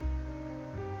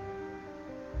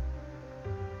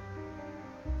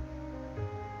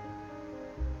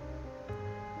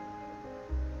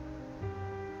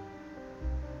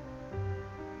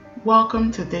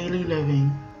Welcome to Daily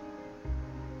Living.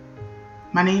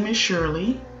 My name is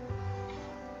Shirley,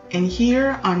 and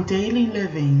here on Daily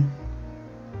Living,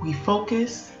 we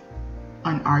focus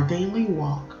on our daily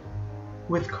walk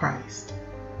with Christ.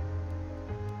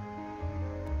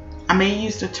 I may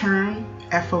use the term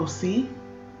FOC,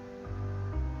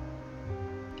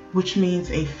 which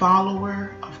means a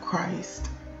follower of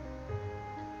Christ.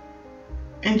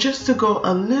 And just to go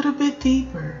a little bit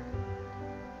deeper,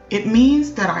 it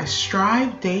means that I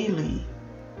strive daily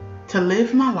to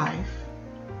live my life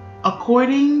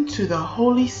according to the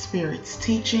Holy Spirit's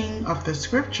teaching of the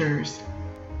Scriptures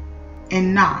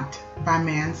and not by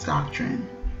man's doctrine.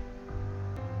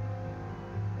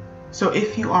 So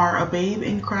if you are a babe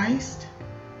in Christ,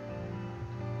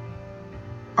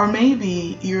 or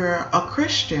maybe you're a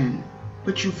Christian,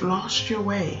 but you've lost your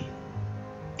way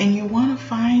and you want to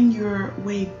find your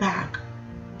way back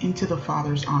into the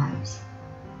Father's arms,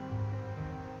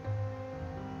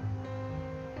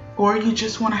 or you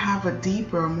just want to have a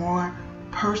deeper, more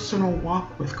personal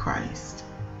walk with Christ,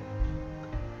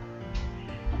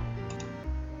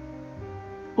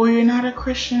 or you're not a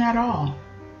Christian at all,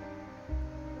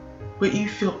 but you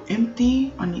feel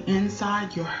empty on the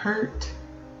inside, you're hurt,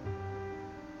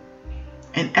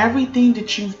 and everything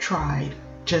that you've tried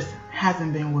just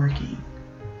hasn't been working.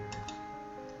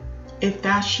 If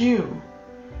that's you,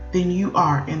 then you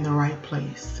are in the right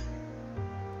place.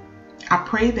 I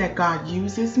pray that God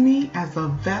uses me as a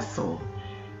vessel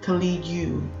to lead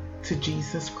you to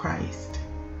Jesus Christ.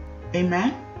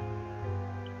 Amen.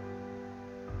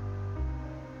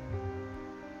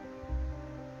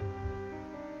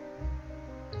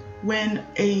 When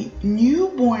a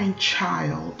newborn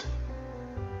child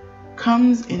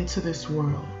comes into this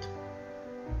world,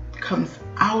 comes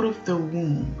out of the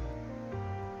womb,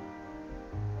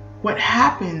 what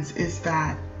happens is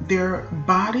that their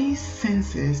body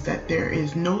senses that there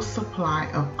is no supply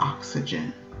of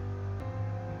oxygen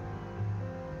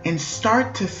and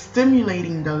start to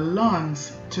stimulating the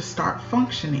lungs to start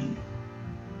functioning.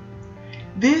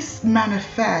 This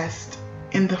manifests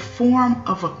in the form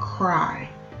of a cry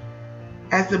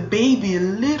as the baby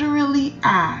literally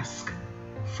asks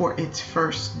for its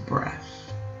first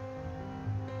breath.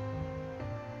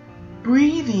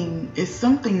 Breathing is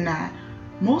something that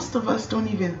most of us don't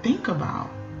even think about.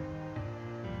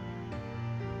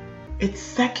 It's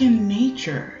second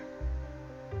nature.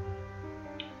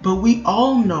 But we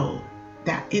all know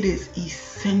that it is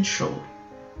essential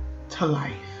to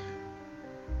life.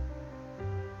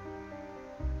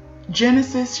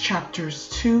 Genesis chapters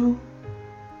 2,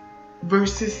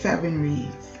 verses 7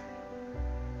 reads,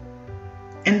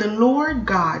 "And the Lord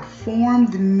God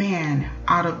formed man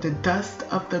out of the dust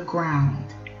of the ground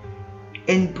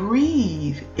and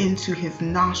breathed into his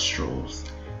nostrils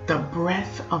the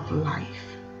breath of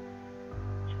life,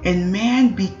 and man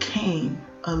became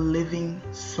a living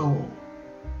soul."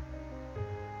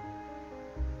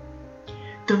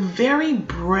 The very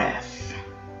breath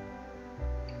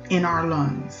in our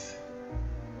lungs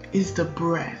is the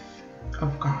breath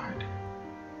of God.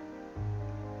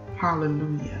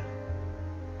 Hallelujah.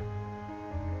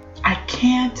 I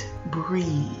can't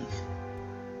breathe.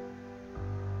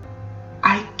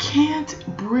 I can't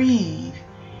breathe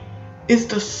is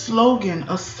the slogan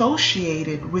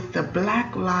associated with the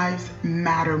Black Lives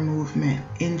Matter movement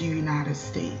in the United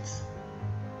States.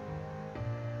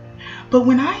 But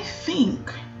when I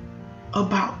think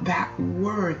about that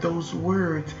word, those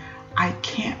words, I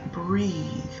can't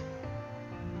breathe,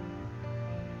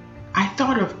 I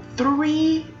thought of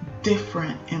three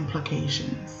different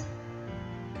implications.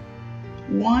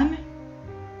 One,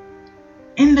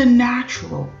 in the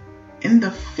natural, in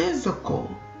the physical,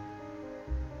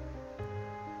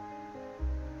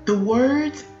 the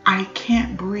words "I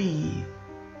can't breathe"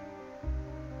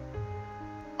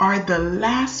 are the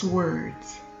last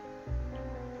words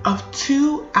of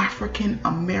two African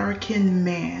American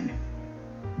men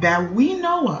that we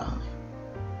know of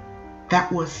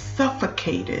that was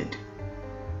suffocated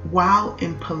while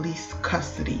in police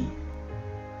custody.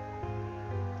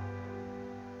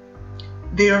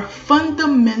 Their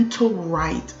fundamental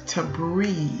right to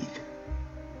breathe,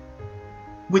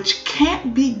 which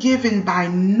can't be given by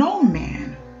no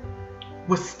man,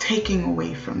 was taken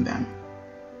away from them.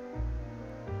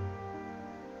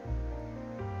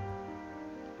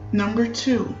 Number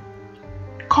two,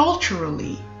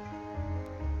 culturally,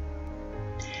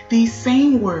 these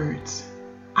same words,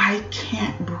 "I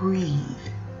can't breathe,"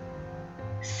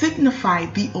 signify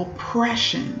the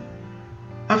oppression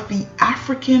of the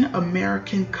African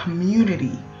American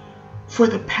community for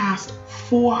the past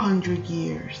 400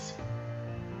 years.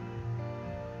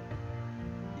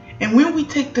 And when we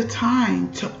take the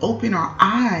time to open our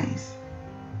eyes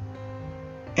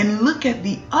and look at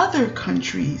the other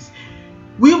countries,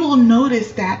 we will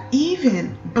notice that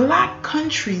even black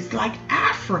countries like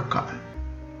Africa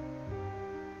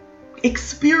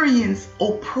experience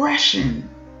oppression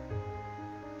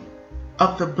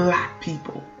of the black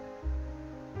people.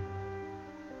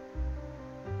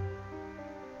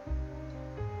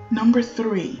 Number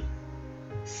 3,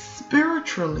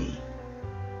 spiritually,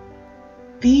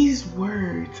 these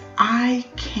words, "I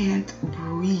can't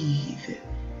breathe,"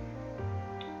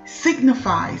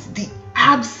 signifies the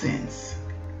absence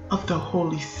of the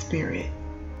Holy Spirit,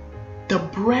 the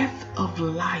breath of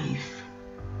life.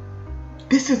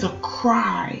 This is a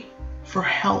cry for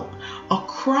help, a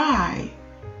cry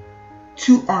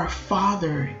to our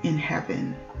Father in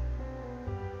heaven.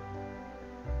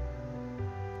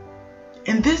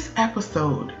 In this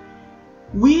episode,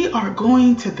 we are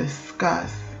going to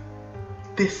discuss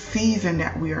this season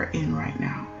that we are in right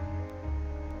now.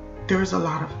 There's a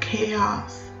lot of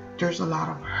chaos, there's a lot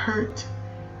of hurt,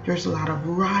 there's a lot of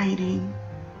rioting,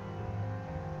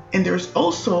 and there's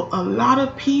also a lot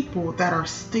of people that are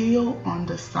still on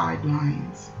the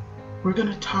sidelines. We're going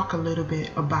to talk a little bit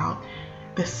about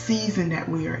the season that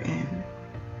we are in.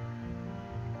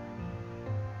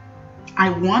 I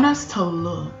want us to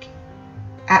look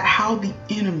at how the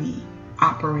enemy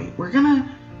operates. We're going to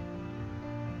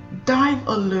dive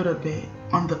a little bit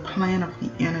on the plan of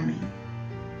the enemy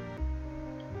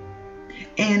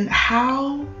and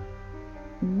how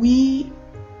we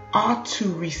ought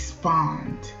to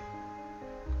respond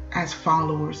as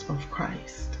followers of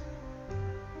Christ.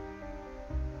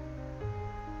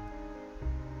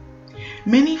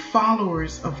 Many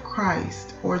followers of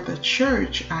Christ, or the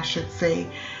church, I should say,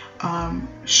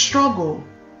 struggle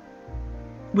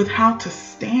with how to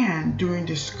stand during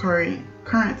this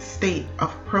current state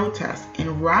of protest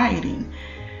and rioting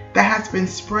that has been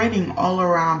spreading all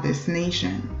around this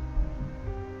nation.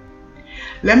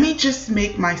 Let me just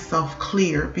make myself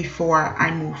clear before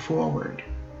I move forward.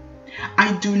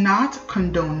 I do not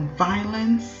condone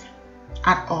violence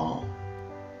at all.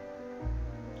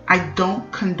 I don't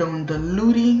condone the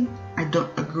looting. I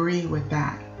don't agree with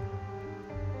that.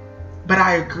 But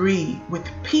I agree with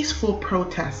peaceful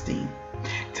protesting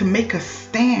to make a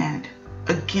stand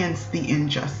against the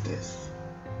injustice.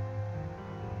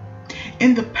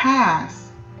 In the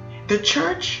past, the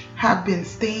church have been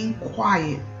staying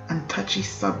quiet on touchy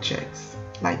subjects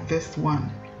like this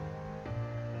one.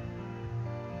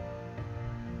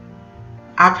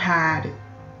 I've had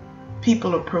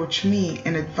people approach me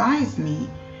and advise me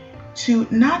to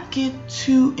not get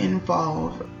too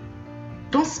involved.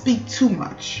 Don't speak too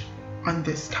much on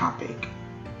this topic.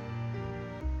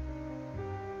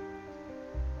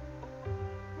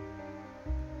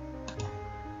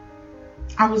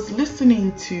 I was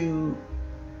listening to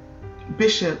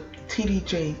Bishop T.D.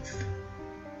 Jakes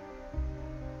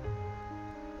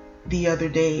the other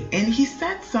day, and he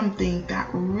said something that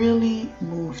really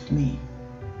moved me.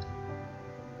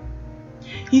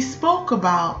 He spoke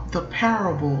about the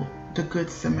parable, the Good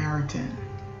Samaritan.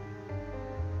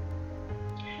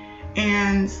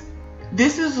 And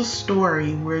this is a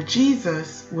story where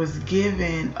Jesus was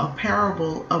given a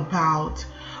parable about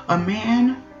a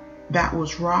man that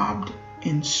was robbed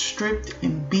and stripped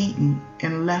and beaten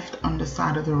and left on the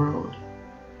side of the road.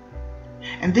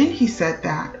 And then he said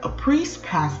that a priest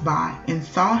passed by and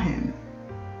saw him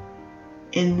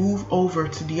and moved over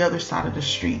to the other side of the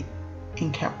street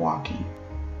and kept walking.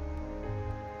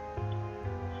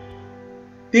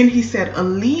 Then he said a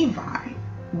Levi,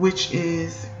 which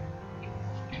is,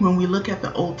 when we look at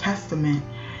the Old Testament,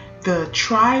 the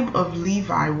tribe of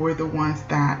Levi were the ones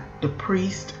that the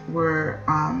priests were,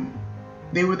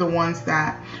 they were the ones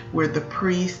that were the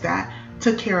priests that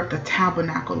took care of the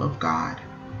tabernacle of God.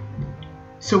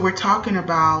 So we're talking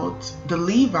about the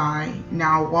Levi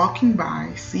now walking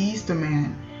by, sees the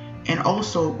man, and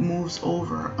also moves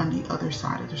over on the other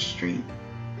side of the street.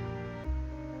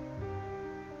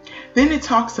 Then it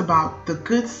talks about the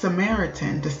Good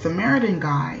Samaritan. The Samaritan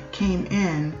guy came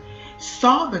in,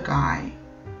 saw the guy,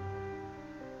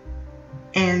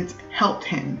 and helped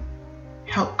him,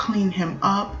 helped clean him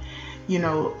up,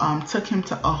 took him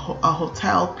to a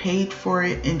hotel, paid for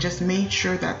it, and just made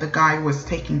sure that the guy was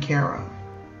taken care of.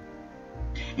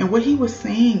 And what he was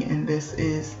saying in this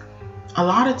is, a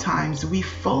lot of times we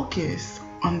focus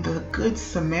on the Good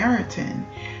Samaritan.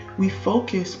 We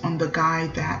focus on the guy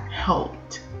that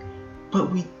helped,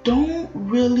 but we don't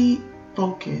really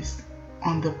focus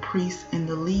on the priest and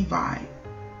the Levi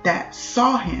that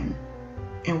saw him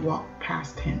and walked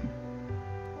past him.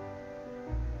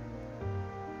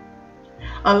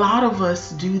 A lot of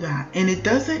us do that. And it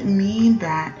doesn't mean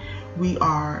that we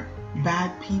are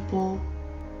bad people.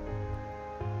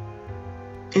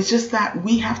 It's just that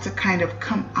we have to kind of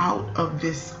come out of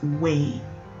this way.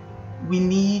 We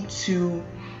need to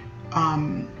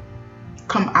come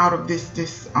out of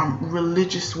this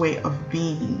religious way of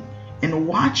being and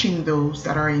watching those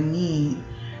that are in need,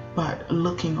 but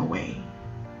looking away.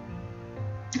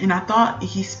 And I thought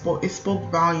it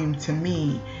spoke volume to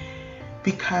me,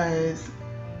 because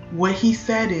what he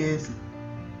said is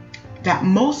that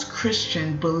most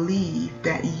Christians believe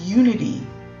that unity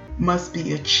must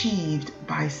be achieved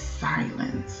by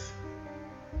silence.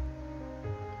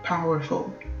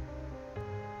 Powerful.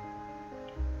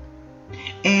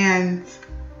 And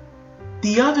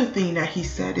the other thing that he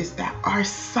said is that our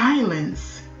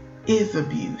silence is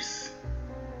abuse.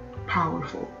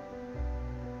 Powerful.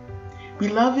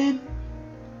 Beloved,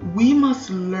 we must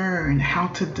learn how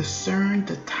to discern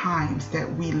the times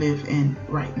that we live in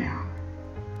right now.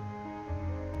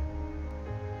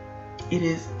 It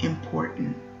is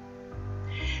important.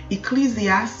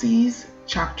 Ecclesiastes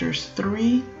chapters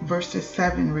 3 verses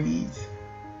 7 reads,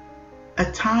 "A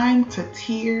time to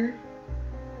tear,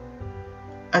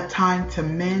 a time to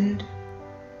mend,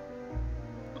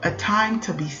 a time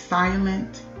to be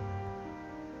silent,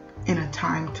 and a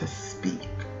time to speak."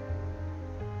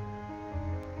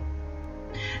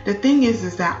 The thing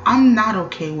is that I'm not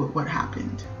okay with what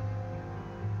happened.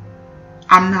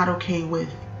 I'm not okay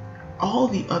with all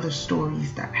the other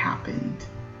stories that happened.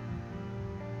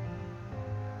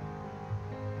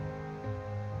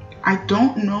 I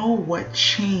don't know what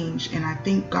changed, and I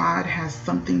think God has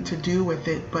something to do with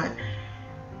it, but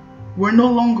we're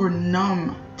no longer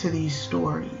numb to these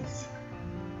stories.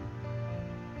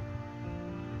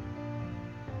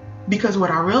 Because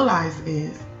what I realize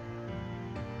is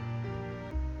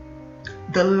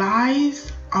the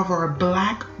lives of our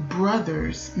Black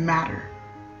brothers matter.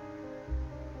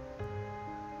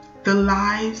 The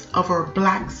lives of our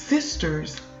Black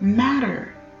sisters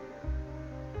matter.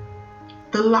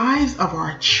 The lives of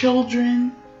our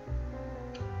children,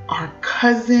 our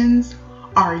cousins,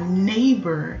 our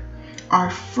neighbor, our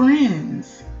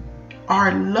friends,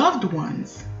 our loved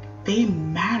ones, they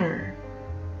matter.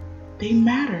 They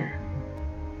matter.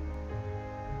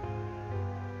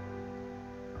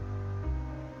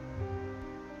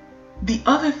 The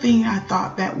other thing I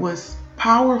thought that was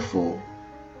powerful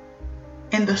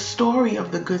in the story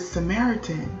of the Good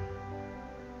Samaritan,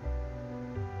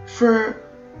 for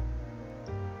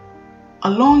a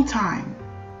long time,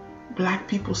 Black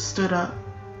people stood up.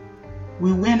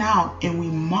 We went out and we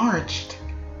marched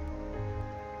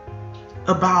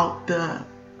about the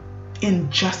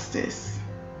injustice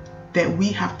that we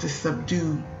have to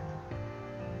subdue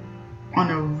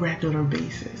on a regular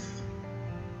basis.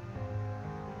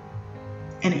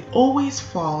 And it always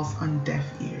falls on deaf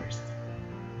ears.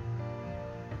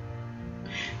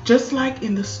 Just like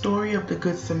in the story of the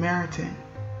Good Samaritan,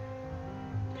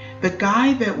 the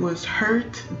guy that was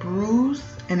hurt, bruised,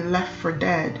 and left for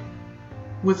dead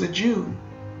was a Jew.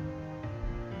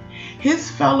 His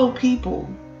fellow people,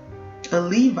 a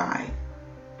Levi,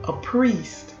 a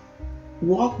priest,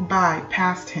 walked by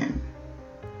past him.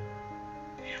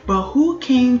 But who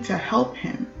came to help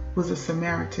him was a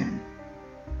Samaritan.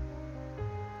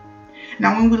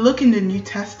 Now, when we look in the New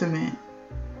Testament,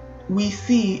 we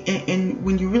see, and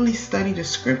when you really study the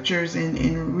scriptures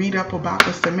and read up about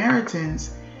the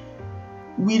Samaritans,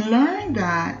 we learn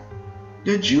that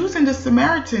the Jews and the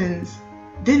Samaritans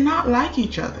did not like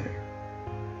each other.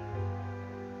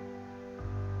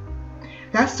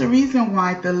 That's the reason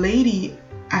why the lady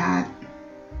at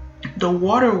the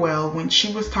water well, when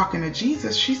she was talking to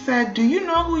Jesus, she said, "Do you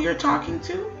know who you're talking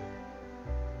to?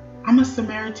 I'm a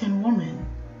Samaritan woman."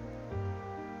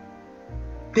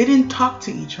 They didn't talk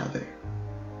to each other.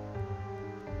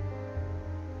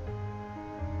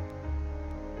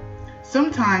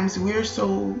 Sometimes we're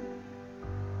so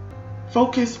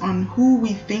focused on who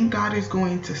we think God is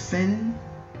going to send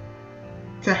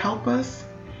to help us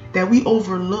that we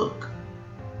overlook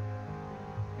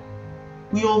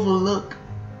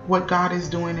what God is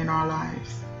doing in our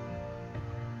lives.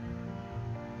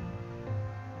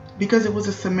 Because it was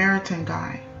a Samaritan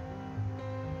guy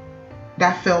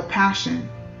that felt passion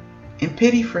and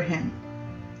pity for him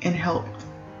and helped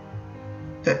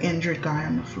the injured guy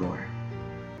on the floor.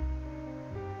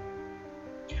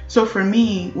 So for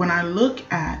me, when I look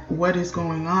at what is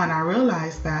going on, I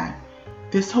realize that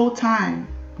this whole time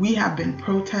we have been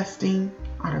protesting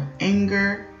out of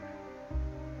anger.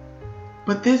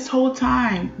 But this whole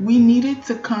time we needed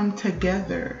to come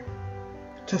together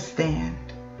to stand.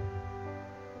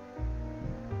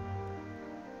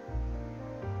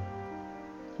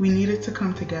 we needed to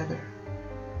come together.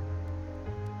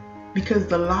 Because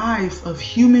the lives of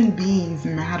human beings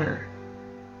matter.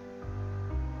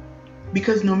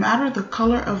 Because no matter the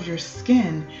color of your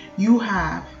skin, you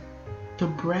have the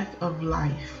breath of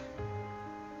life.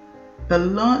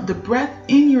 The breath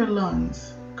in your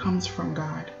lungs comes from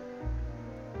God.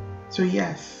 So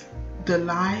yes, the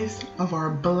lives of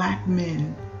our black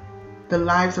men, the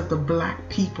lives of the black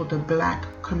people, the black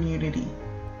community,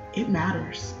 it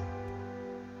matters.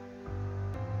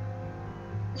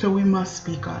 So we must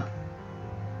speak up.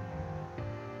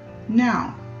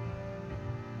 Now,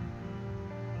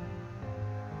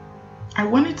 I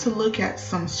wanted to look at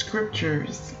some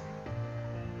scriptures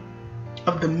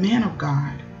of the men of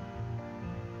God,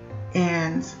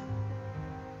 and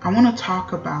I want to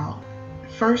talk about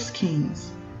 1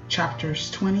 Kings chapters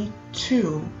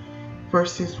 22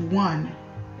 verses 1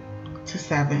 to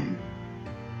 7.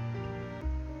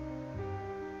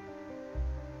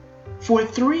 For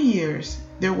 3 years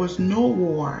there was no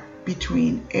war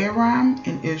between Aram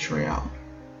and Israel.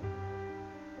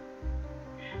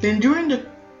 Then during the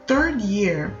 3rd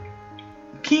year,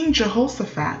 King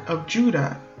Jehoshaphat of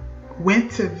Judah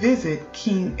went to visit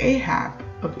King Ahab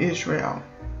of Israel.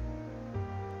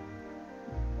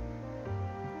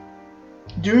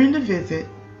 During the visit,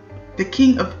 the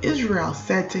king of Israel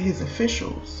said to his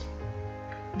officials,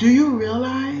 "Do you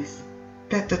realize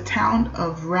that the town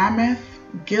of Ramoth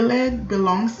Gilead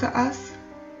belongs to us,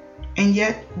 and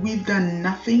yet we've done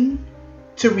nothing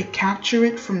to recapture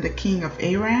it from the king of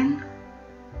Aram?"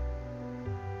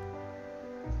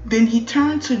 Then he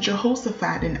turned to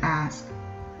Jehoshaphat and asked,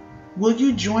 "Will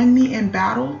you join me in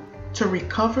battle to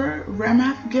recover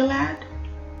Ramoth Gilead?"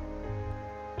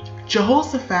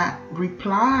 Jehoshaphat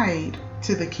replied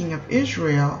to the king of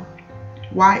Israel,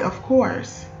 "Why, of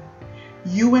course,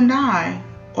 you and I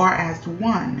are as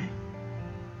one.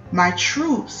 My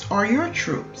troops are your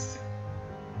troops.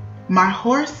 My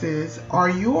horses are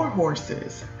your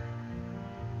horses."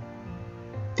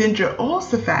 Then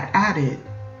Jehoshaphat added,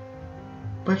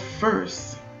 "But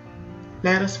first,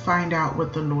 let us find out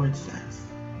what the Lord says."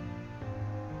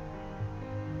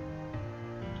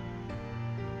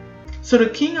 So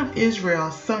the king of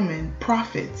Israel summoned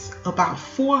prophets, about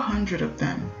 400 of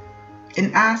them,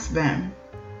 and asked them,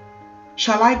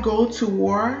 "Shall I go to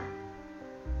war,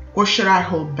 or should I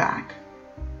hold back?"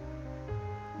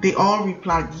 They all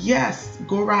replied, "Yes,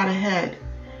 go right ahead.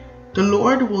 The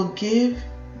Lord will give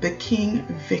the king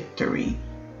victory."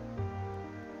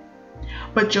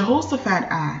 But Jehoshaphat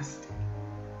asked,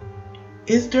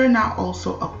 "Is there not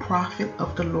also a prophet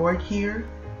of the Lord here?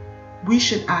 We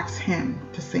should ask him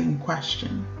the same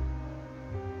question."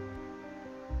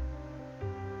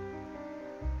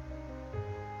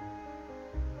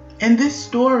 In this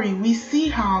story, we see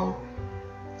how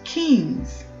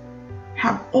kings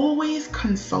have always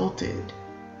consulted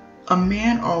a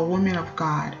man or a woman of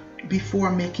God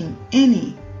before making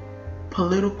any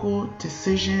political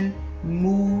decision,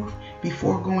 move,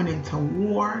 before going into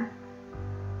war.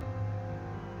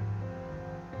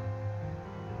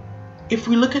 If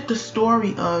we look at the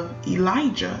story of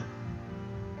Elijah,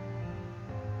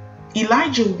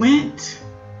 Elijah went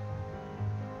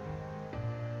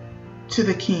to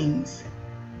the kings.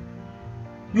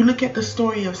 You look at the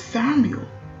story of Samuel.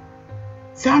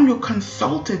 Samuel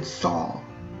consulted Saul.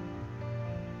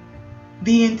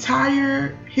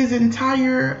 His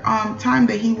entire time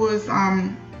that he was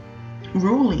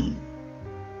ruling.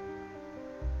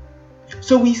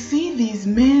 So we see these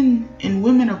men and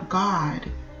women of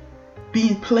God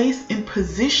being placed in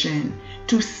position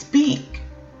to speak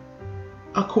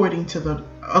according to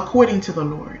the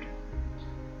Lord.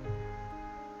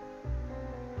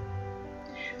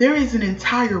 There is an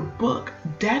entire book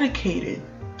dedicated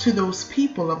to those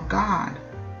people of God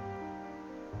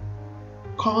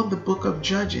called the Book of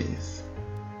Judges.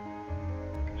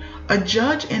 A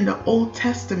judge in the Old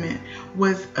Testament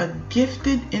was a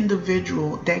gifted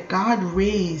individual that God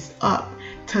raised up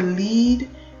to lead,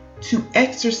 to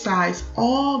exercise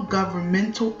all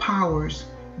governmental powers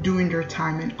during their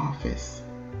time in office.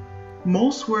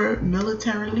 Most were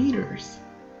military leaders.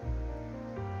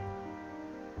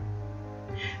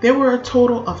 There were a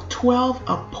total of 12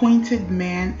 appointed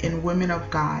men and women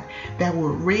of God that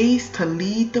were raised to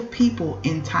lead the people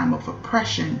in time of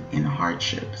oppression and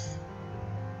hardships.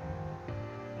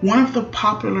 One of the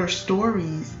popular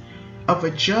stories of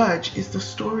a judge is the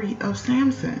story of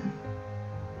Samson,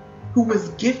 who was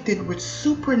gifted with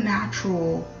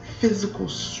supernatural physical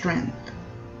strength.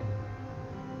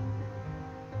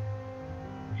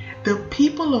 The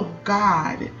people of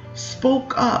God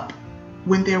spoke up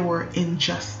when there were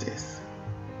injustice.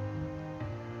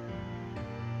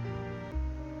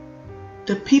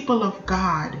 the people of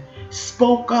God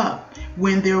spoke up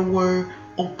when there were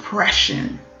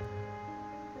oppression.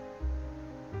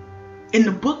 In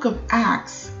the book of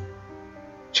Acts,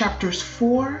 chapters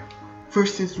 4,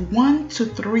 verses 1 to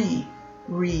 3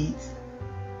 reads,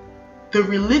 "The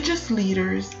religious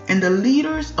leaders and the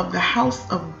leaders of the house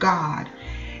of God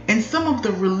and some of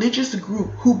the religious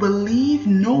group who believe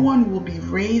no one will be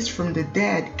raised from the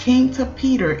dead came to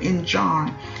Peter and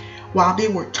John while they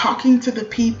were talking to the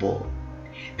people.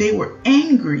 They were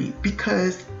angry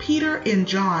because Peter and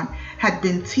John had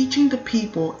been teaching the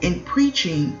people and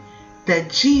preaching that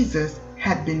Jesus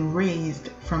had been raised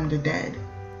from the dead.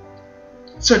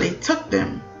 So they took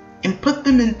them and put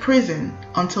them in prison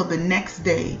until the next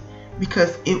day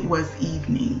because it was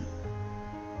evening."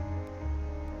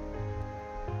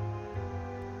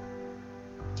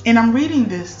 And I'm reading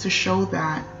this to show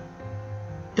that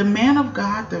the man of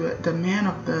God, the man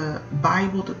of the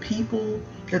Bible, the people,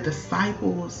 the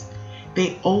disciples,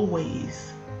 they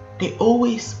always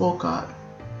spoke up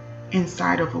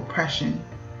inside of oppression,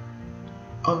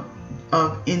 of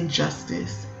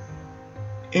injustice,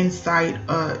 inside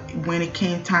when it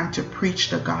came time to preach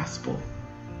the gospel.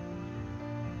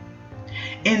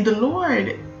 And the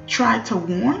Lord tried to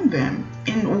warn them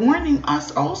and warning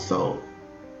us also.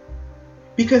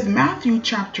 Because Matthew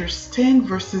chapter 10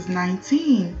 verses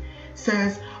 19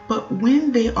 says, "But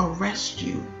when they arrest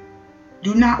you,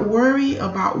 do not worry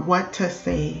about what to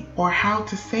say or how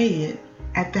to say it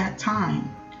at that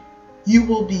time. You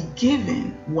will be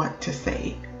given what to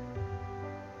say."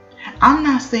 I'm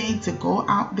not saying to go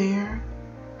out there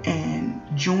and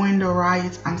join the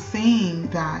riots. I'm saying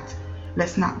that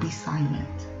let's not be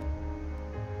silent.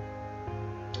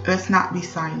 Let's not be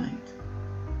silent.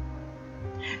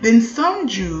 Then some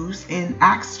Jews in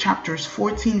Acts chapters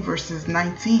 14 verses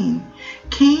 19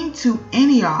 came to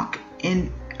Antioch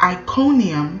and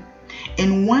Iconium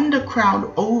and won the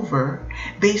crowd over.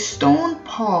 They stoned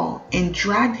Paul and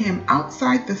dragged him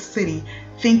outside the city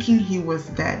thinking he was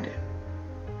dead.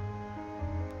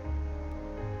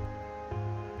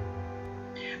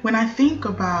 When I think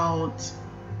about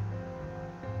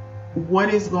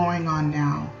what is going on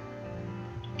now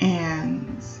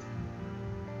and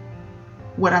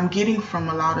what I'm getting from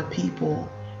a lot of people,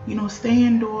 stay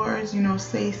indoors,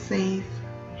 stay safe.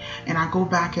 And I go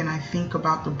back and I think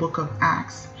about the book of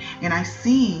Acts, and I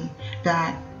see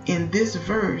that in this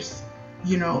verse,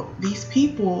 these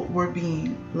people were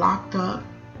being locked up.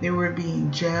 They were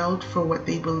being jailed for what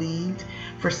they believed,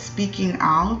 for speaking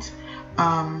out.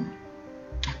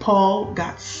 Paul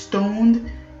got stoned.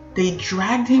 They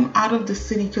dragged him out of the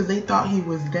city because they thought he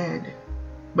was dead,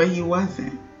 but he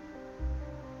wasn't.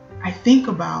 I think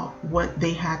about what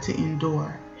they had to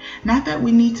endure. Not that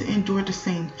we need to endure the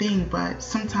same thing, but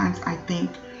sometimes I think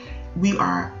we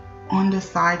are on the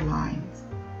sidelines.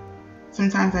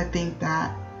 Sometimes I think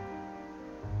that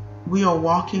we are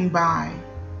walking by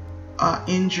an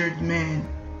injured man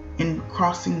and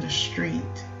crossing the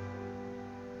street.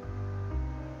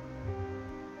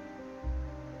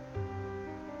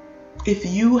 If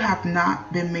you have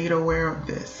not been made aware of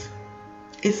this,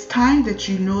 it's time that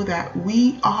you know that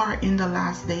we are in the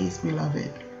last days,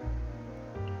 beloved.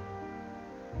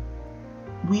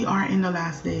 We are in the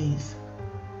last days.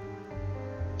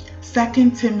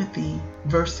 2 Timothy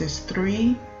verses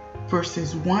 3,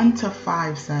 verses 1 to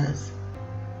 5 says,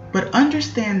 "But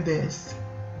understand this,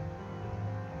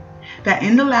 that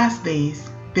in the last days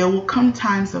there will come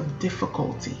times of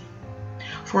difficulty.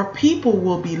 For people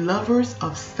will be lovers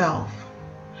of self,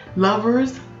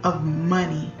 lovers of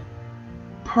money,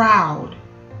 proud,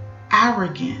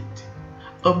 arrogant,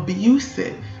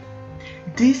 abusive,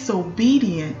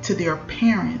 disobedient to their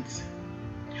parents,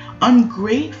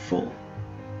 ungrateful,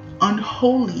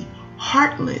 unholy,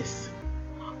 heartless,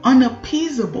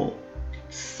 unappeasable,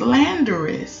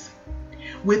 slanderous,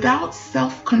 without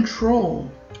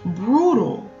self-control,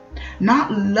 brutal,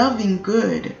 not loving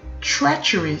good,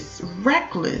 treacherous,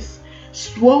 reckless,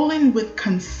 swollen with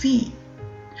conceit,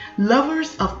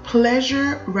 lovers of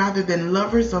pleasure rather than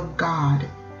lovers of God,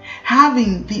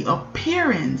 having the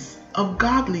appearance of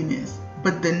godliness,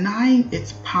 but denying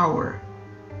its power.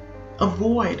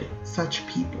 Avoid such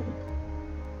people."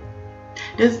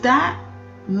 Does that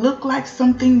look like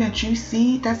something that you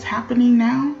see that's happening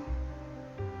now?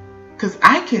 Because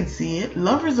I can see it.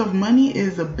 Lovers of money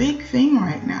is a big thing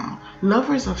right now.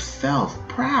 Lovers of self,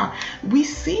 proud. We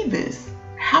see this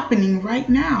happening right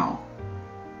now.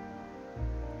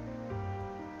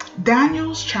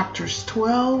 Daniel chapters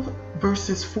 12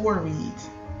 verses 4 reads,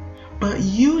 "But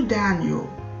you, Daniel,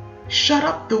 shut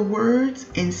up the words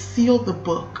and seal the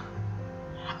book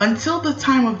Until the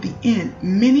time of the end,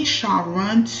 many shall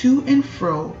run to and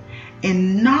fro,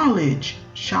 and knowledge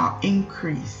shall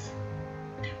increase.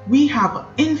 We have an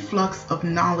influx of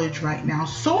knowledge right now.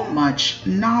 So much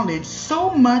knowledge,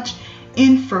 so much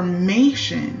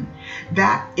information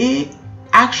that it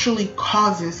actually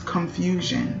causes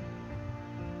confusion.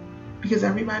 Because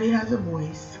everybody has a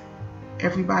voice.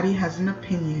 Everybody has an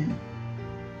opinion.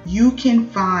 You can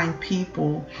find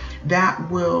people that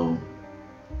will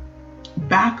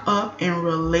back up and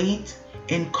relate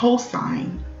and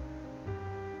co-sign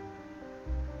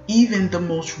even the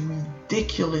most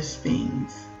ridiculous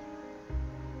things.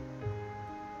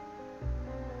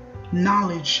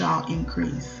 Knowledge shall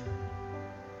increase.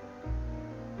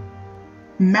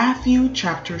 Matthew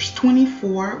chapters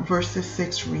 24 verses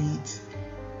 6 reads,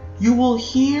 "You will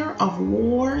hear of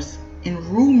wars and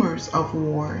rumors of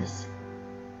wars.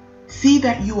 See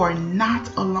that you are not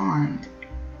alarmed,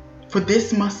 for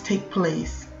this must take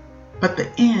place, but the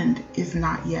end is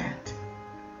not yet."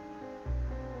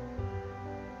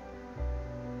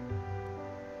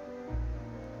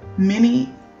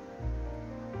 Many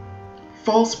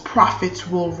false prophets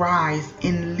will rise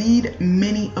and lead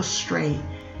many astray.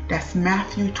 That's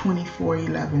Matthew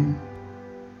 24:11.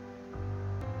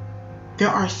 There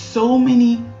are so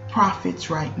many prophets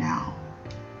right now.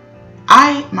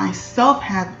 I myself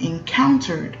have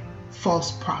encountered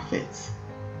false prophets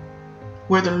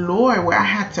where I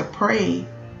had to pray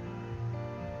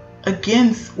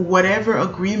against whatever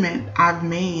agreement I've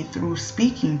made through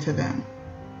speaking to them.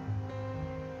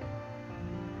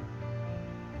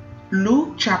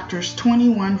 Luke chapters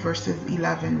 21 verses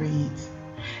 11 reads,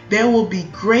 "There will be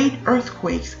great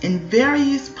earthquakes in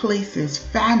various places,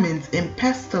 famines and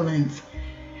pestilence,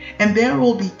 and there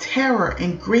will be terror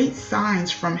and great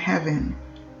signs from heaven."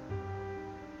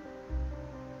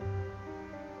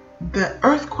 The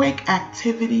earthquake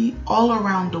activity all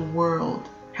around the world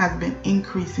has been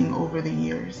increasing over the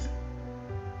years.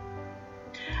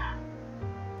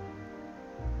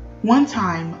 One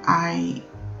time I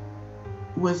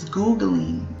was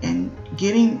Googling and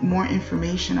getting more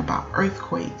information about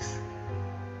earthquakes.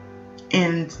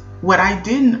 And what I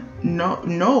didn't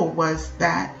know was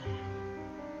that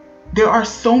there are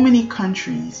so many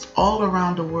countries all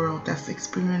around the world that's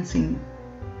experiencing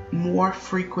more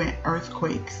frequent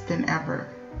earthquakes than ever.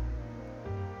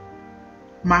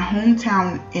 My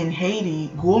hometown in Haiti,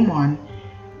 Gouamon,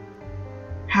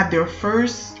 had their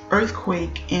first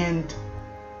earthquake in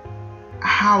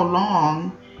how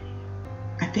long?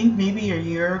 I think maybe a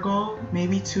year ago,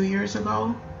 maybe 2 years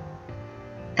ago.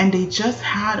 And they just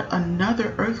had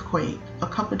another earthquake a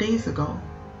couple days ago.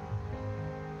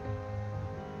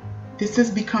 This has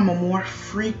become a more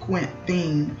frequent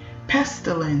thing.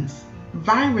 Pestilence,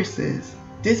 viruses,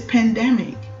 this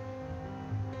pandemic.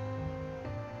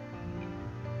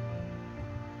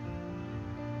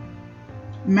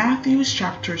 Matthew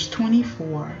chapters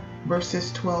 24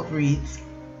 verses 12 reads,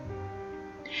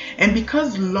 "And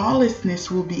because lawlessness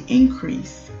will be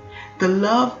increased, the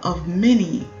love of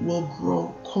many will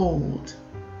grow cold."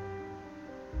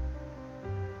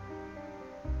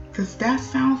 Does that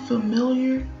sound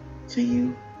familiar to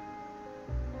you?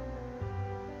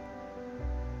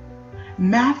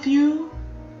 Matthew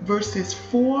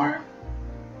 24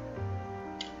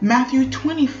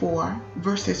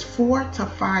 verses 4 to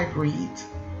 5 reads,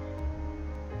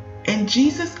 "And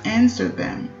Jesus answered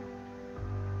them,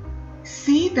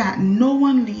 See that no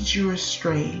one leads you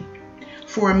astray,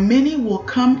 for many will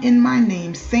come in my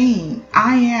name, saying,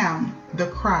 I am the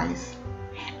Christ,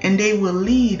 and they will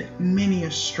lead many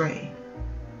astray."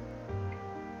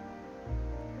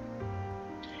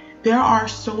 There are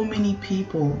so many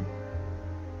people.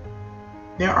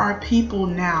 There are people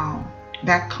now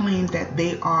that claim that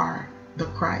they are the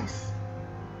Christ,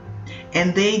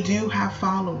 and they do have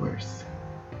followers.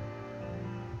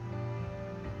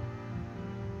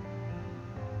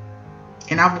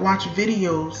 And I've watched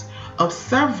videos of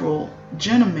several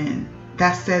gentlemen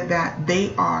that said that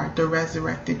they are the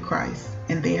resurrected Christ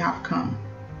and they have come.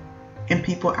 And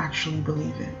people actually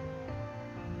believe it.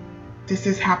 This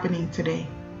is happening today.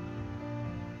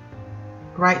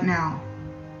 Right now.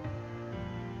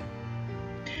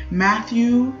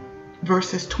 Matthew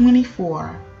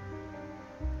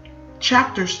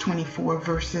chapters 24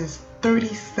 verses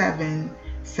 37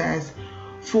 says,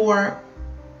 For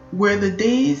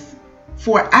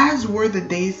as were the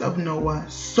days of Noah,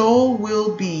 so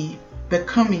will be the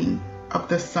coming of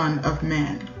the Son of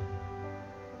Man.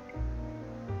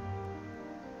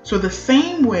 So the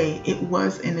same way it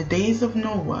was in the days of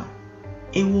Noah,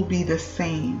 it will be the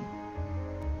same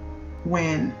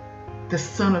when the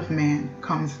Son of Man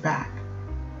comes back.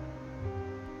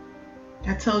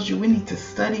 That tells you we need to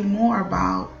study more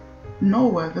about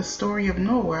Noah, the story of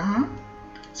Noah, huh?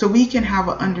 So we can have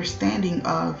an understanding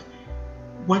of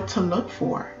what to look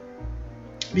for.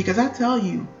 Because I tell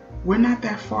you, we're not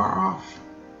that far off.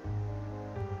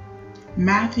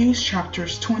 Matthew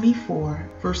chapters 24,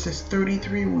 verses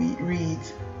 33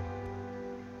 reads,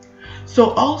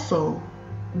 "So also,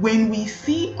 when we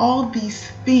see all these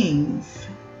things,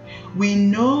 we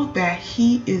know that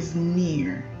he is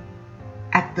near,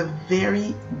 at the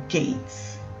very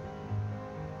gates."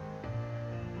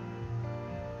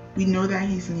 We know that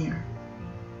he's near.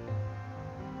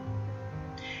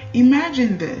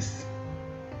 Imagine this.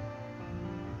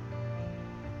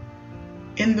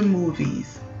 In the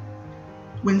movies,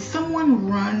 when someone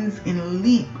runs and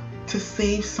leaps to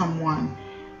save someone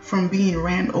from being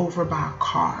ran over by a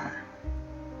car,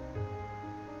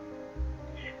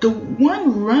 the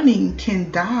one running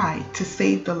can die to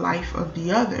save the life of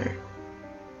the other.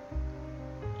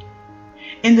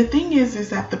 And the thing is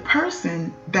that the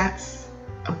person that's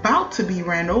about to be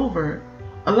ran over,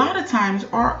 a lot of times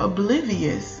are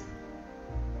oblivious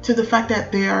to the fact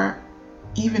that they are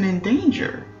even in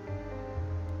danger.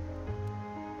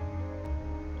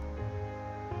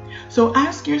 So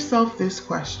ask yourself this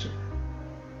question.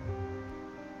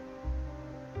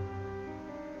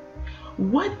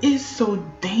 What is so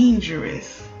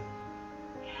dangerous?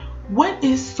 What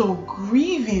is so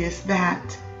grievous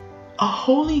that a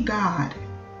holy God,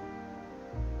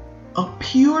 a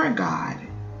pure God,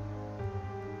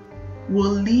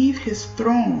 will leave his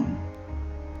throne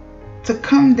to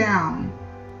come down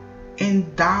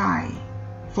and die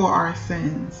for our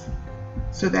sins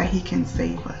so that he can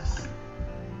save us?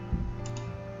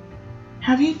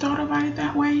 Have you thought about it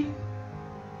that way?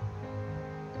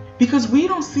 Because we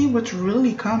don't see what's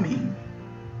really coming.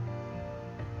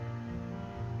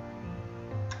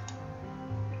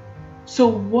 So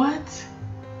what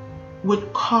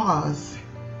would cause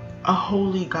a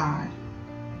holy God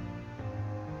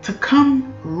to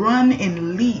come, run,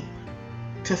 and leap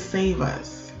to save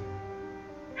us?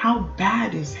 How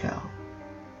bad is hell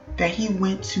that he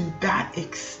went to that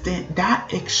extent,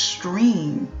 that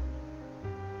extreme,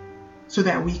 so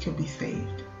that we could be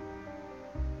saved?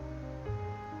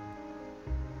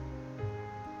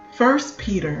 1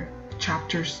 Peter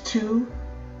chapters 2,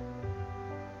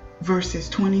 verses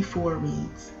 24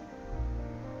 reads,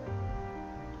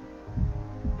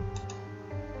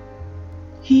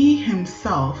 "He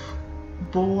himself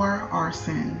bore our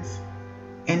sins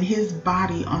in his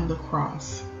body on the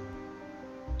cross,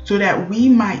 so that we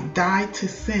might die to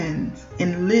sins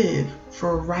and live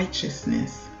for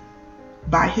righteousness.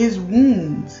 By his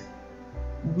wounds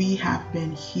we have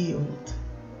been healed."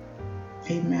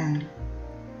 Amen.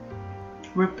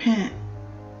 Repent.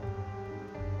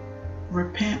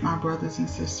 Repent, my brothers and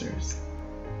sisters.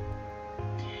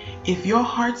 If your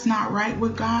heart's not right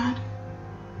with God,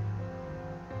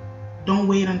 don't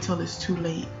wait until it's too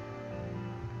late.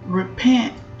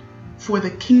 Repent, for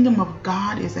the kingdom of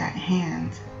God is at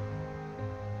hand.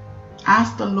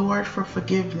 Ask the Lord for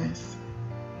forgiveness.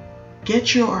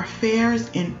 Get your affairs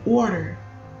in order,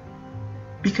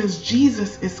 because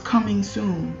Jesus is coming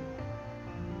soon.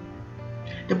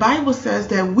 The Bible says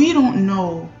that we don't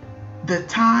know the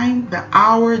time, the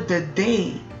hour, the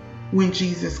day when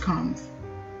Jesus comes.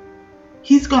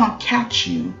 He's going to catch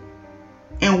you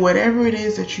in whatever it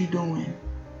is that you're doing.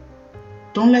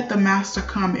 Don't let the master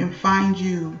come and find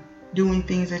you doing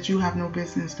things that you have no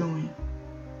business doing.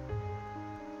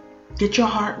 Get your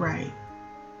heart right.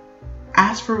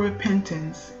 Ask for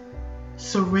repentance.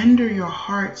 Surrender your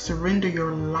heart, surrender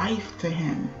your life to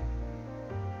him.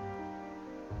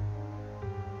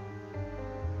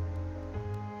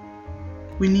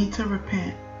 We need to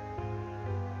repent.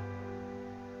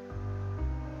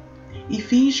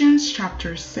 Ephesians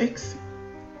chapter 6,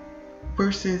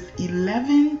 verses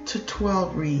 11 to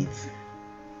 12 reads,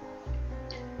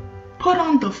 "Put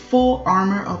on the full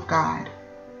armor of God,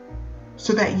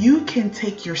 so that you can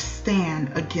take your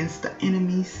stand against the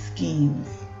enemy's schemes.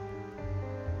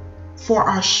 For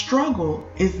our struggle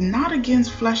is not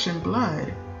against flesh and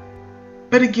blood,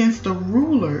 but against the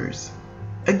rulers,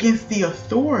 against the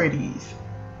authorities,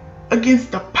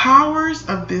 against the powers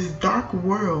of this dark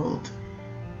world,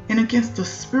 and against the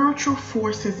spiritual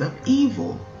forces of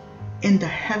evil in the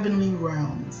heavenly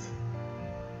realms."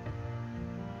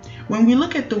 When we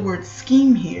look at the word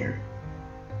scheme here,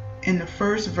 in the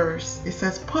first verse, it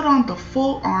says, "Put on the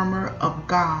full armor of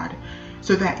God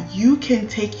so that you can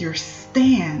take your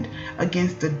stand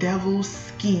against the devil's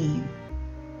scheme."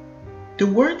 The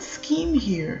word scheme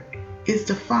here is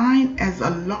defined as a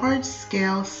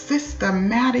large-scale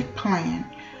systematic plan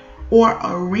or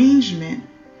arrangement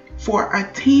for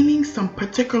attaining some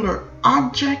particular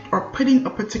object or putting a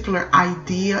particular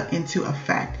idea into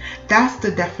effect. That's the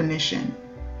definition.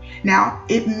 Now,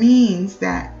 it means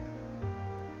a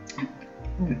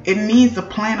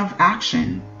plan of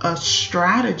action, a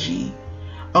strategy,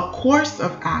 a course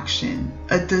of action,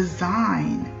 a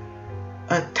design,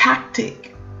 a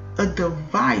tactic, a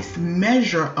device,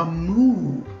 measure, a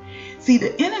move. See,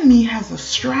 the enemy has a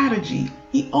strategy.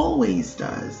 He always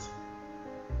does.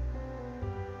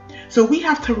 So we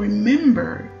have to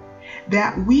remember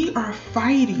that we are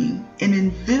fighting an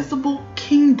invisible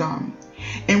kingdom,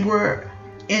 and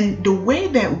the way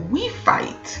that we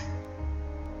fight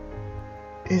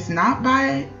is not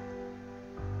by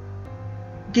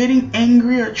getting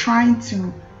angry or trying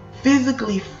to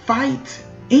physically fight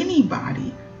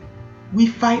anybody. We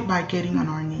fight by getting on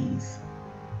our knees.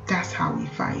 That's how we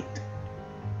fight.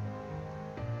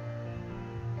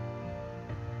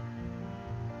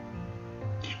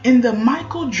 In the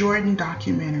Michael Jordan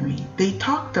documentary, they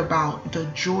talked about the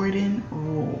Jordan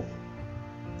Rule.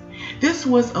 This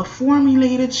was a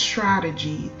formulated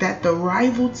strategy that the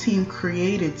rival team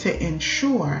created to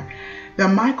ensure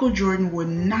that Michael Jordan would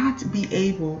not be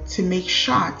able to make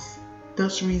shots,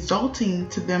 thus resulting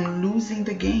to them losing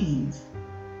the games.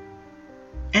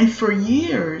 And for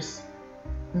years,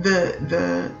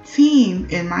 the team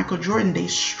in Michael Jordan, they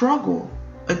struggled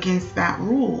against that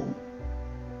rule.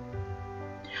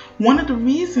 One of the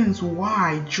reasons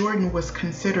why Jordan was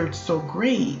considered so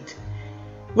great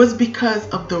was because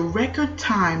of the record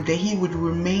time that he would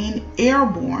remain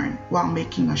airborne while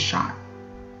making a shot.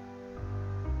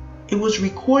 It was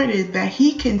recorded that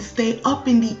he can stay up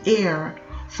in the air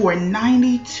for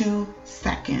 92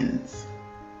 seconds.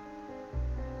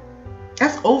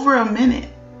 That's over a minute,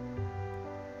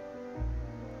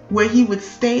 where he would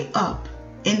stay up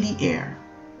in the air.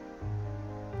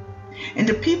 And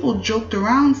the people joked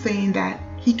around saying that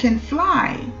he can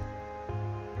fly,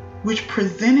 which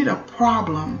presented a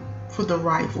problem for the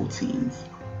rival teams.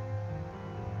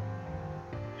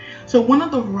 So one of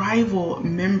the rival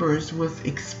members was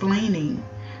explaining,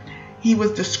 he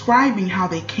was describing how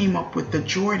they came up with the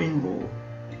Jordan Rule.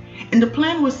 And the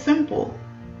plan was simple.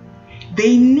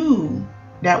 They knew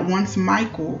that once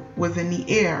Michael was in the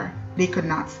air, they could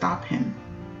not stop him.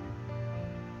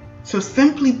 So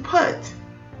simply put,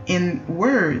 in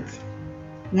words,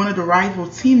 one of the rival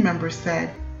team members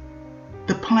said,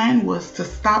 the plan was to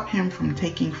stop him from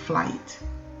taking flight.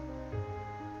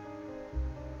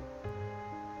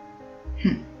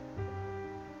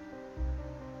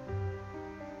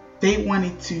 They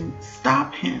wanted to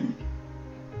stop him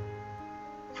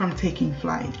from taking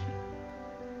flight.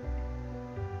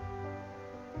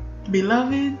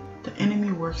 Beloved, the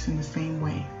enemy works in the same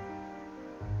way.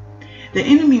 The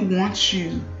enemy wants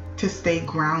you to stay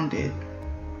grounded.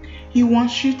 He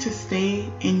wants you to stay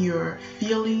in your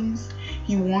feelings.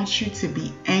 He wants you to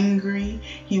be angry.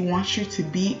 He wants you to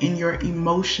be in your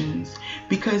emotions,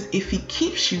 because if he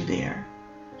keeps you there,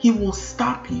 he will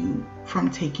stop you from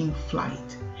taking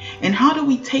flight. And how do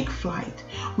we take flight?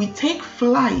 We take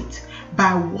flight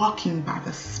by walking by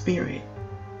the Spirit.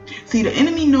 See, the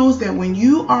enemy knows that when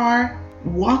you are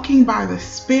walking by the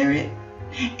Spirit,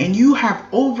 and you have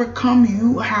overcome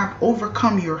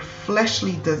your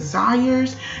fleshly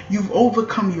desires, you've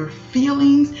overcome your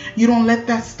feelings, you don't let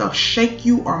that stuff shake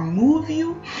you or move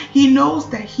you, he knows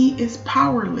that he is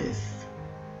powerless.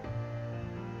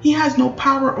 He has no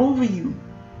power over you.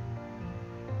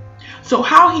 So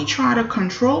how he try to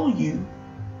control you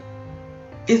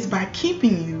is by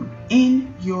keeping you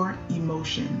in your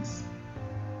emotions.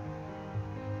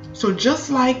 So just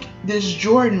like this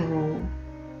Jordan Rule,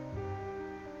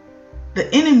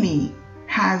 the enemy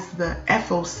has the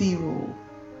FOC rule.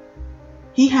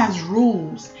 He has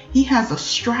rules. He has a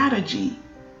strategy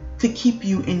to keep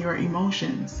you in your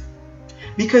emotions,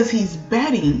 because he's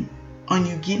betting on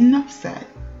you getting upset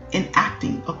and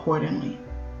acting accordingly.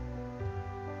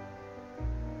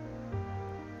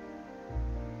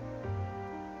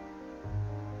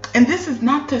 And this is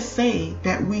not to say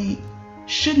that we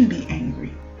shouldn't be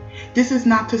angry. This is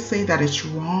not to say that it's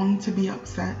wrong to be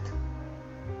upset.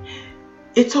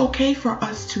 It's okay for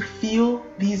us to feel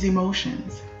these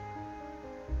emotions.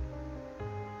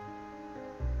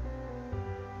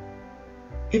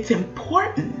 It's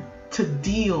important to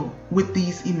deal with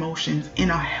these emotions in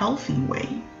a healthy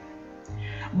way.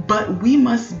 But we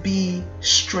must be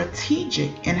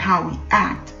strategic in how we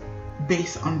act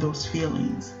based on those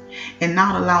feelings, and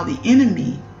not allow the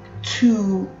enemy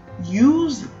to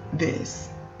use this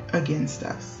against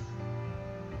us.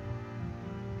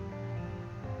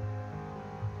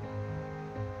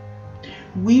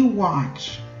 We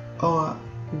watch a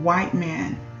white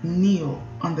man kneel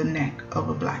on the neck of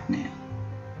a black man,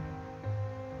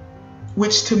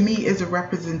 which to me is a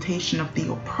representation of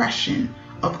the oppression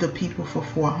of the people for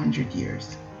 400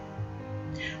 years.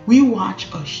 We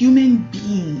watch a human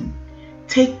being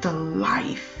take the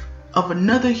life of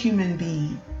another human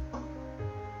being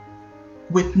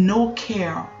with no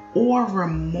care or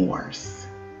remorse.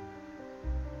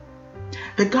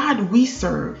 The God we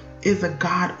serve is a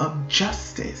God of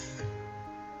justice.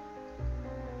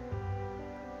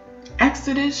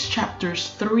 Exodus chapters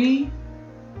 3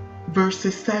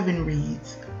 verses 7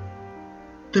 reads,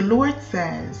 "The Lord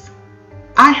says,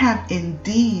 I have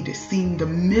indeed seen the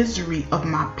misery of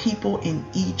my people in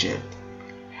Egypt.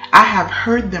 I have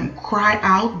heard them cry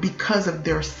out because of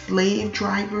their slave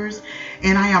drivers,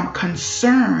 and I am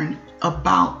concerned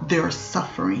about their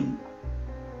suffering."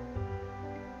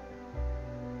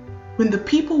 When the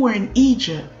people were in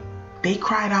Egypt, they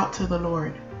cried out to the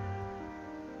Lord.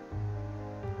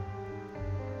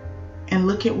 And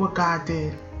look at what God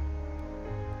did.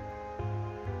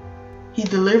 He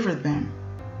delivered them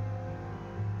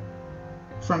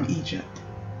from Egypt.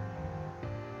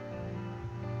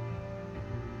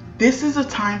 This is a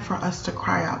time for us to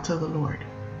cry out to the Lord.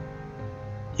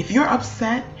 If you're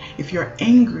upset, if you're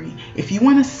angry, if you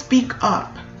want to speak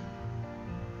up,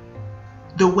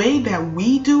 the way that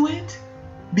we do it,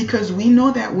 because we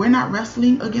know that we're not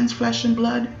wrestling against flesh and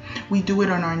blood, we do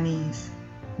it on our knees.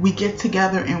 We get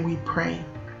together and we pray.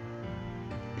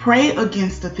 Pray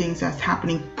against the things that's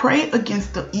happening. Pray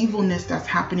against the evilness that's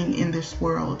happening in this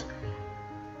world.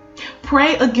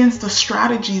 Pray against the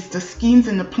strategies, the schemes,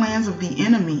 and the plans of the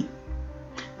enemy.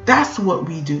 That's what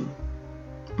we do.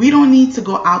 We don't need to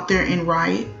go out there and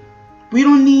riot. We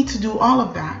don't need to do all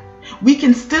of that. We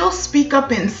can still speak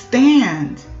up and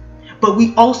stand, but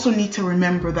we also need to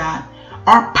remember that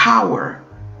our power,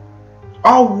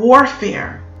 our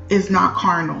warfare is not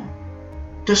carnal.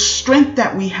 The strength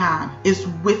that we have is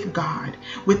with God,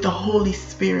 with the Holy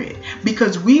Spirit,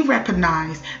 because we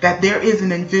recognize that there is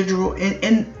an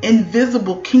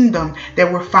invisible kingdom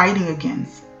that we're fighting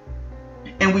against.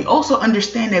 And we also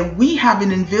understand that we have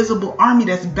an invisible army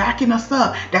that's backing us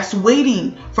up, that's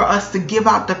waiting for us to give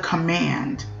out the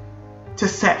command to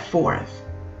set forth.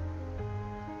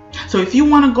 So if you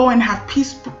want to go and have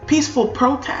peaceful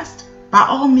protest, by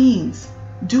all means,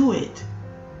 do it.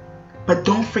 But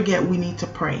don't forget, we need to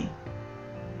pray.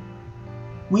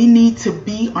 We need to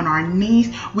be on our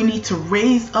knees. We need to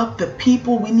raise up the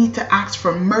people. We need to ask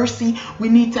for mercy. We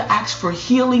need to ask for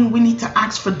healing. We need to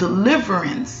ask for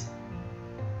deliverance.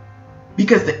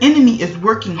 Because the enemy is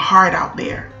working hard out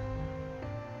there.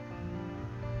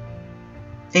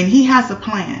 And he has a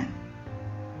plan.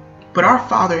 But our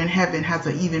Father in heaven has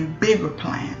an even bigger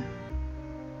plan.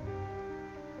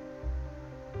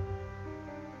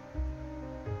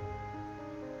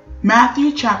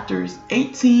 Matthew chapters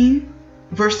 18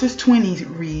 verses 20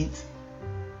 reads,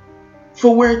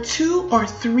 "For where 2 or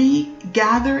 3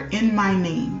 gather in my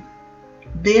name,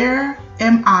 there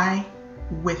am I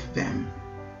with them."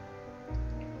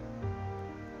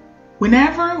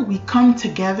 Whenever we come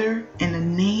together in the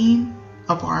name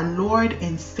of our Lord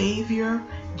and Savior,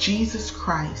 Jesus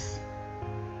Christ,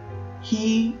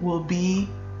 He will be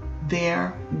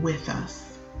there with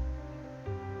us.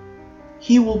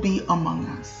 He will be among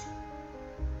us.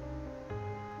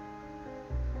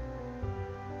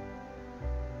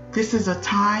 This is a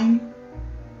time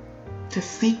to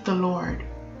seek the Lord.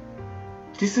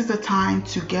 This is a time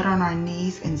to get on our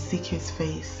knees and seek His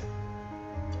face.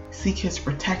 Seek His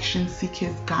protection, seek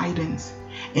His guidance,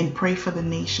 and pray for the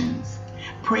nations.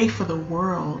 Pray for the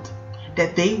world,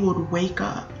 that they would wake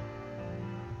up.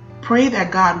 Pray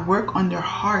that God work on their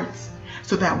hearts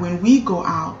so that when we go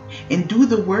out and do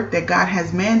the work that God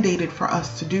has mandated for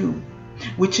us to do,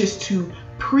 which is to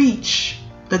preach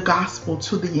the gospel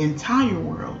to the entire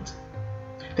world,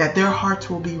 that their hearts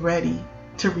will be ready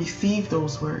to receive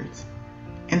those words,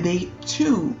 and they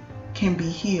too can be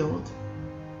healed,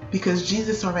 because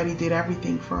Jesus already did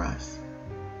everything for us.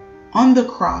 On the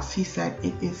cross, He said,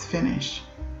 "It is finished."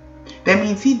 That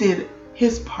means He did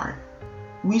His part.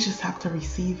 We just have to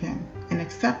receive Him and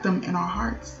accept Him in our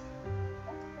hearts.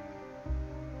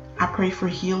 I pray for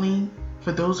healing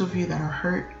for those of you that are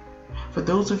hurt, for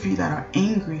those of you that are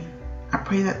angry. I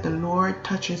pray that the Lord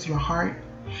touches your heart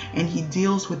and He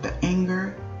deals with the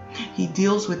anger. He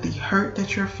deals with the hurt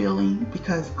that you're feeling,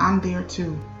 because I'm there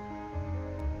too.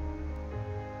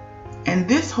 And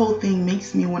this whole thing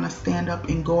makes me want to stand up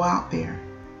and go out there.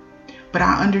 But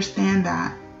I understand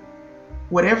that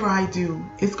whatever I do,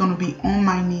 it's going to be on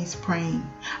my knees praying.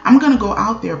 I'm going to go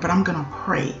out there, but I'm going to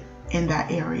pray in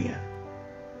that area.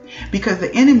 Because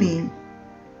the enemy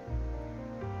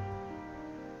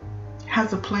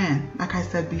has a plan, like I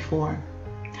said before.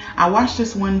 I watched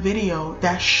this one video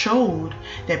that showed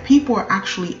that people are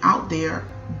actually out there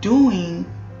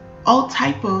doing all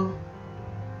type of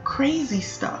crazy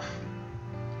stuff.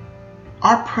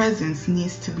 Our presence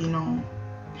needs to be known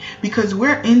because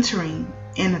we're entering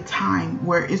in a time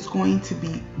where it's going to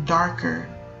be darker.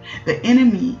 The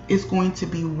enemy is going to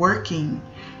be working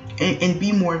and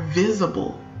be more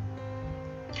visible.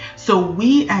 So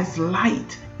we as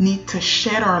light need to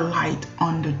shed our light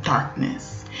on the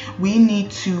darkness. We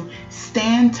need to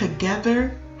stand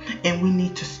together and we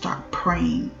need to start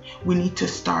praying. We need to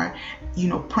start,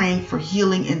 praying for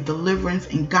healing and deliverance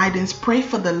and guidance. Pray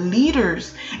for the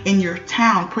leaders in your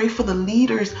town. Pray for the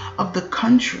leaders of the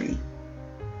country.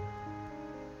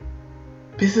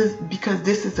 This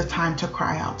is the time to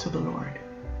cry out to the Lord.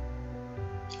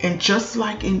 And just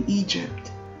like in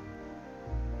Egypt,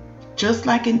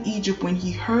 when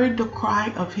he heard the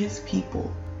cry of his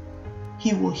people,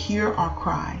 he will hear our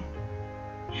cry.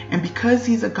 And because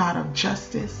he's a God of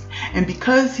justice, and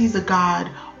because he's a God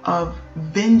of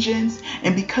vengeance,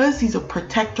 and because he's a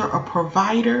protector, a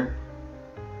provider,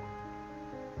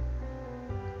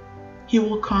 he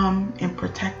will come and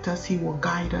protect us. He will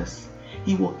guide us.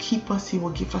 He will keep us. He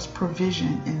will give us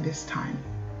provision in this time.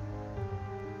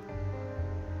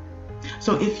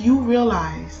 So if you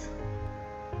realize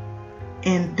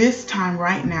in this time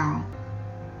right now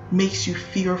makes you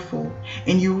fearful,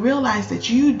 and you realize that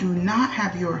you do not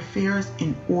have your affairs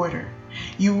in order,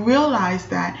 you realize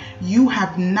that you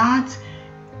have not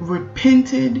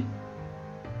repented,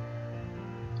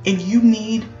 and you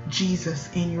need Jesus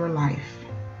in your life,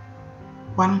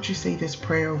 why don't you say this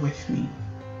prayer with me?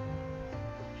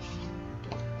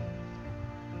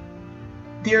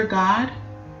 Dear God,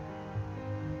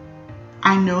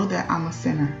 I know that I'm a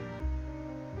sinner,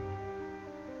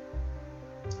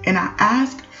 and I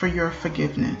ask for your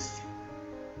forgiveness.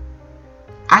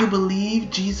 I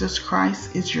believe Jesus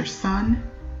Christ is your Son,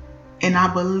 and I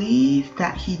believe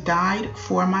that he died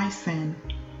for my sin,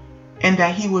 and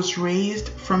that he was raised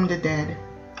from the dead,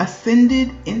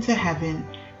 ascended into heaven,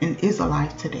 and is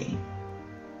alive today.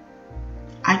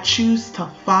 I choose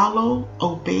to follow,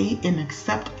 obey, and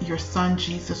accept your Son,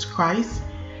 Jesus Christ,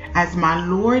 as my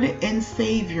Lord and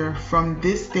Savior from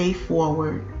this day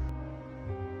forward.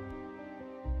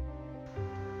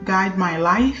 Guide my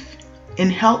life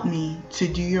and help me to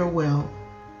do your will.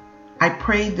 I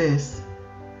pray this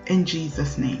in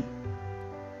Jesus' name.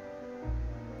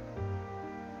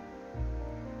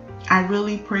 I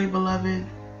really pray, beloved,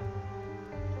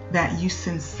 that you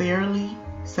sincerely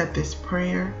said this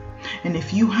prayer. And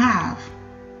if you have,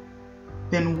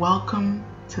 then welcome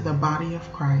to the body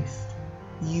of Christ.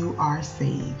 You are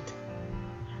saved.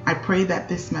 I pray that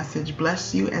this message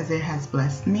bless you as it has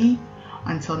blessed me.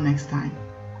 Until next time.